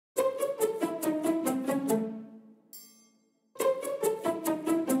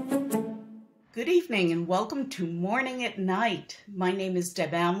Good evening and welcome to Morning at Night. My name is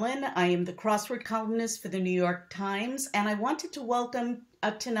Deb Amlin. I am the crossword columnist for the New York Times, and I wanted to welcome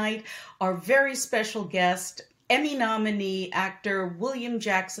tonight our very special guest, Emmy nominee actor William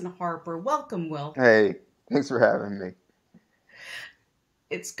Jackson Harper. Welcome, Will. Hey, thanks for having me.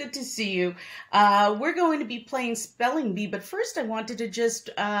 It's good to see you. We're going to be playing Spelling Bee, but first I wanted to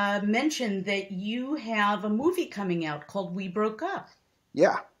just mention that you have a movie coming out called We Broke Up.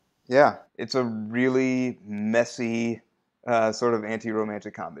 Yeah. It's a really messy sort of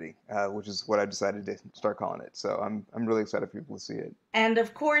anti-romantic comedy, which is what I decided to start calling it. So I'm really excited for people to see it. And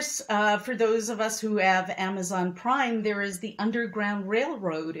of course, for those of us who have Amazon Prime, there is the Underground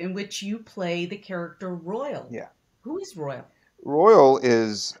Railroad in which you play the character Royal. Yeah. Who is Royal? Royal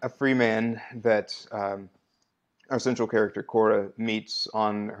is a free man that our central character, Cora, meets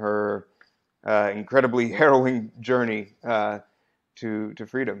on her incredibly harrowing journey to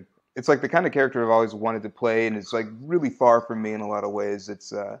freedom. It's like the kind of character I've always wanted to play, and it's like really far from me in a lot of ways. It's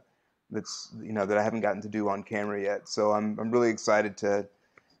that I haven't gotten to do on camera yet. So I'm really excited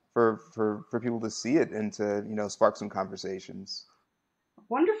for people to see it and to spark some conversations.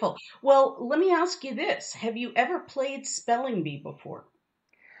 Wonderful. Well, let me ask you this. Have you ever played Spelling Bee before?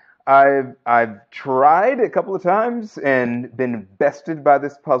 I've tried a couple of times and been bested by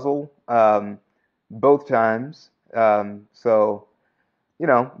this puzzle both times.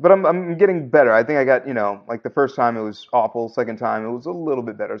 But I'm getting better. I think I got, like the first time it was awful, second time it was a little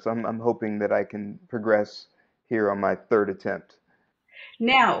bit better. So I'm hoping that I can progress here on my third attempt.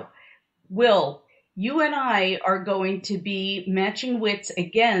 Now, Will, you and I are going to be matching wits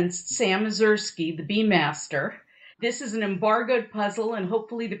against Sam Mazursky, the Bee Master. This is an embargoed puzzle, and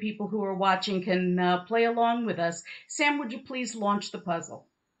hopefully the people who are watching can play along with us. Sam, would you please launch the puzzle?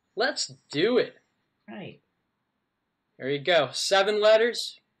 Let's do it. Right. There you go. 7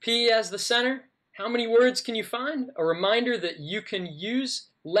 letters, P as the center. How many words can you find? A reminder that you can use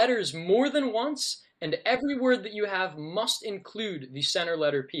letters more than once, and every word that you have must include the center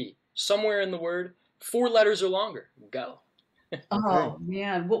letter P. Somewhere in the word, 4 letters or longer. Go. Oh,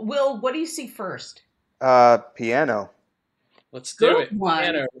 man. Well, Will, what do you see first? Piano. Let's do Good it. one.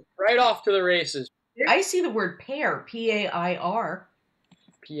 Piano. Right off to the races. I see the word pair, P-A-I-R.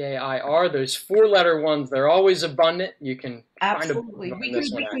 P-A-I-R, those 4-letter ones, they're always abundant. You can Absolutely.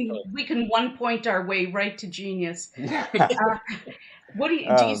 find We can 1 point our way right to genius. Yeah. Do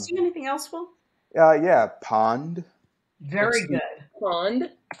you see anything else, Will? Yeah, pond. Very good. Pond.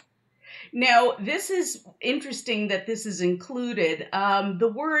 Now, this is interesting that this is included.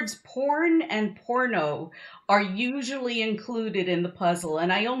 The words porn and porno are usually included in the puzzle,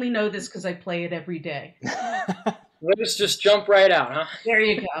 and I only know this because I play it every day. Let us just jump right out, huh? There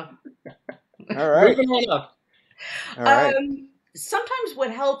you go. All right. Moving on up. All right. Sometimes what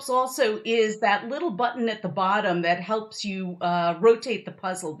helps also is that little button at the bottom that helps you rotate the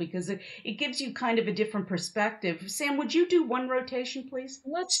puzzle because it gives you kind of a different perspective. Sam, would you do 1 rotation, please?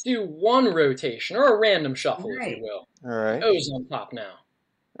 Let's do 1 rotation, or a random shuffle, Right. if you will. All right. O's on top now.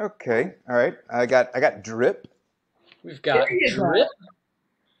 Okay. All right. I got drip. We've got There you go. drip.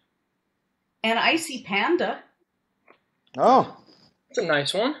 And I see panda. Oh. That's a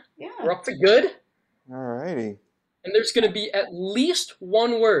nice one. Yeah. We're up to good. All righty. And there's going to be at least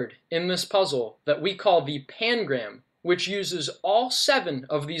 1 word in this puzzle that we call the pangram, which uses all 7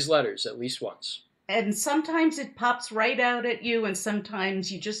 of these letters at least once. And sometimes it pops right out at you, and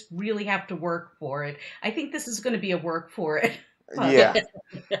sometimes you just really have to work for it. I think this is going to be a work for it. Yeah.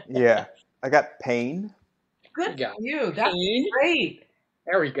 Yeah. I got pain. Good got for you. That's pain. great.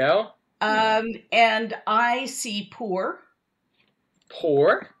 There we go. And I see poor.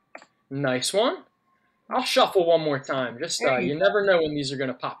 Poor. Nice one. I'll shuffle 1 more time. Just you never know when these are going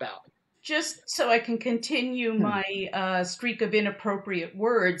to pop out. Just so I can continue my streak of inappropriate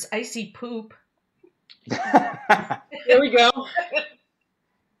words, I see poop. There we go.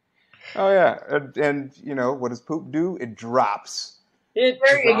 Oh yeah, and what does poop do? It drops. There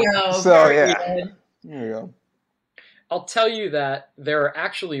you go. So Very yeah, good. there you go. I'll tell you that there are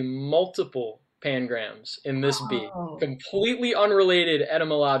actually multiple pangrams in this bee, completely unrelated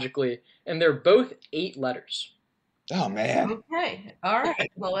etymologically, and they're both 8 letters. Oh man. Okay. All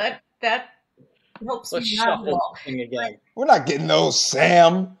right. Well, that helps Let's me out shuffle well. the thing again. We're not getting those,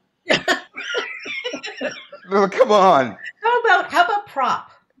 Sam. Oh, come on. How about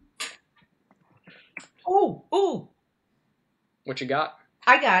prop? Ooh. What you got?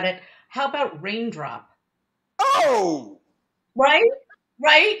 I got it. How about raindrop? Oh. Right?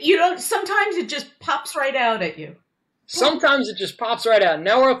 Sometimes it just pops right out at you. Sometimes it just pops right out.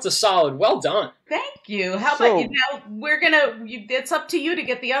 Now we're up to solid. Well done. Thank you. How about you now? It's up to you to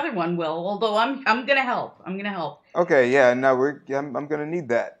get the other one, Will. Although I'm gonna help. I'm gonna help. Okay, yeah. Now I'm gonna need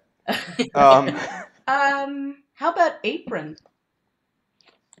that. How about apron?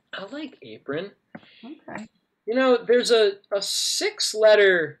 I like apron. Okay. You know, there's a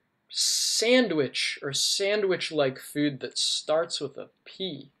 6-letter sandwich or sandwich-like food that starts with a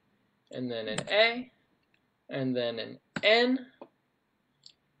P, and then an A, and then an N,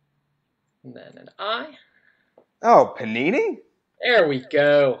 and then an I. Oh, panini? There we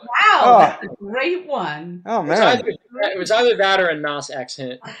go. Wow, that's a great one. Oh It was man. either that or a Nos X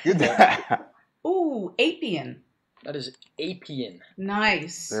hint. Good. Ooh, apian. That is apian.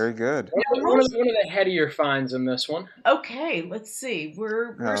 Nice. Very good. One of the headier finds in this one. Okay, let's see.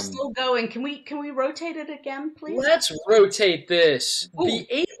 We're still going. Can we rotate it again, please? Let's rotate this. Ooh. The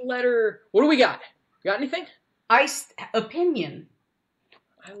 8-letter. What do we got? Got anything? Opinion.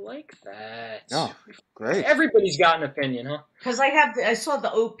 I like that. Oh, great. Everybody's got an opinion, huh? Because I saw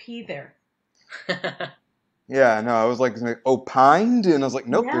the OP there. Yeah, no, I was like opined, and I was like,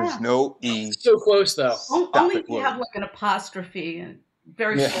 nope, Yeah. there's no E. So close, though. Only if you have like an apostrophe and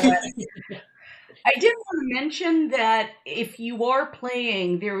very poetic. I did want to mention that if you are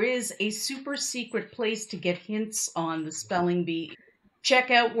playing, there is a super secret place to get hints on the spelling bee. Check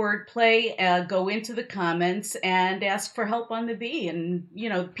out Wordplay, go into the comments, and ask for help on the bee. And,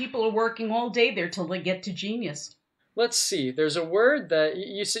 people are working all day there till they get to genius. Let's see. There's a word that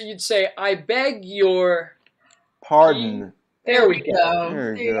you'd say, I beg your... Pardon. There we go.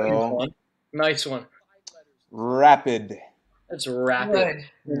 There you go. Nice one. Rapid. That's rapid.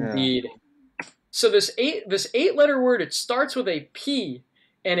 Good. Indeed. Yeah. So this 8-letter word, it starts with a P,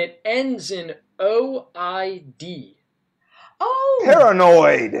 and it ends in O-I-D. Oh!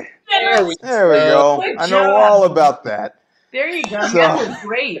 Paranoid. There we go. I know all about that. There you go. That was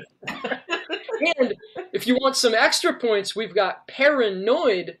great. And if you want some extra points, we've got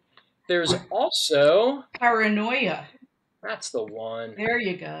paranoid. There's also... Paranoia. That's the one. There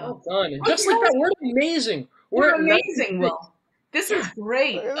you go. Well done. And just like that, we're amazing. We're amazing, Will. This is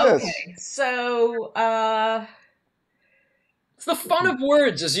great. Okay, so... It's the fun of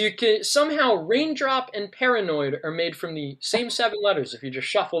words, is you can somehow raindrop and paranoid are made from the same 7 letters if you just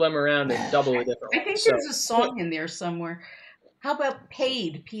shuffle them around and double the difference. I think there's a song in there somewhere. How about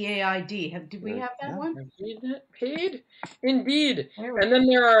paid? P-A-I-D. Did we have that one? Paid? Indeed. And then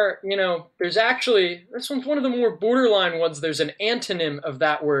there are, there's actually, this one's one of the more borderline ones. There's an antonym of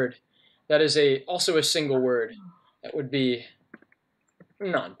that word that is also a single word. That would be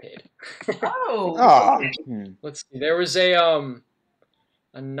non-paid. Oh. Let's see. There was a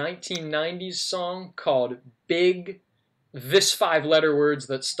 1990s song called Big, this 5-letter words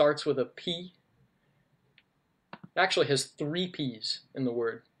that starts with a P. It actually has 3 P's in the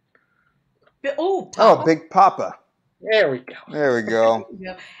word. Papa. Big Papa. There we go. There we go.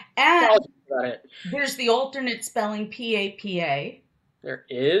 And there's the alternate spelling P-A-P-A. There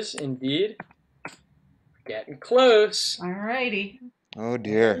is, indeed. Getting close. All righty. Oh,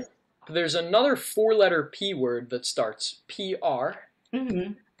 dear. There's another 4-letter P word that starts P-R.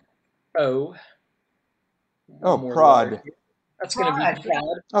 Mm-hmm. O. Oh, prod. That's going to be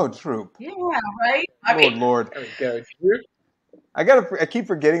prod. Oh, troop. Yeah, right? Lord. There we go. Troop. I keep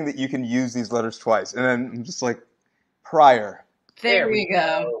forgetting that you can use these letters twice, and then I'm just like, prior. There we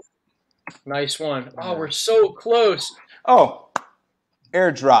go. Nice one. Oh, we're so close. Oh,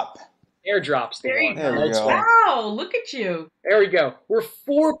 airdrop. Airdrop's the one. There we go. Wow, look at you. There we go. We're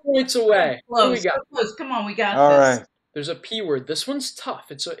 4 points away. Close, we got? Close. Come on, we got all this. Right. There's a P word. This one's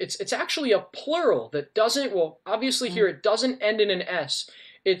tough. It's actually a plural that doesn't, obviously here it doesn't end in an S.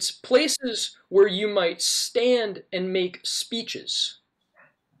 It's places where you might stand and make speeches.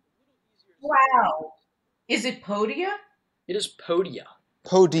 Wow. Is it podia? It is podia.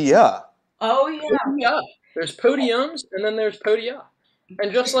 Podia. Oh, yeah. Podia. There's podiums, and then there's podia.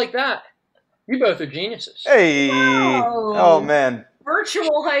 And just like that, you both are geniuses. Hey. Wow. Oh, man.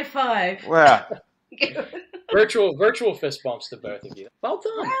 Virtual high five. Wow. Virtual fist bumps to both of you. Well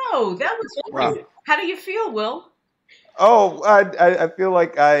done. Wow, that was great. Wow. How do you feel, Will? Oh, I feel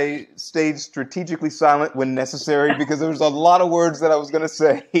like I stayed strategically silent when necessary because there was a lot of words that I was going to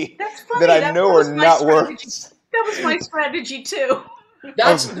say that I know are not words. That was my strategy too.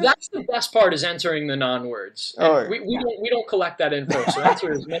 That's the best part is entering the non-words. We don't collect that info, so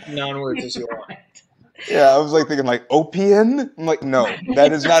enter as many non-words as you want. Yeah, I was like thinking like opium. I'm like, no,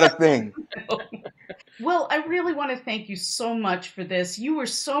 that is not a thing. Well, I really want to thank you so much for this. You were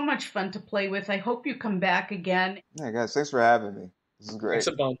so much fun to play with. I hope you come back again. Yeah, guys, thanks for having me. This is great. Thanks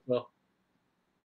a bunch, Will.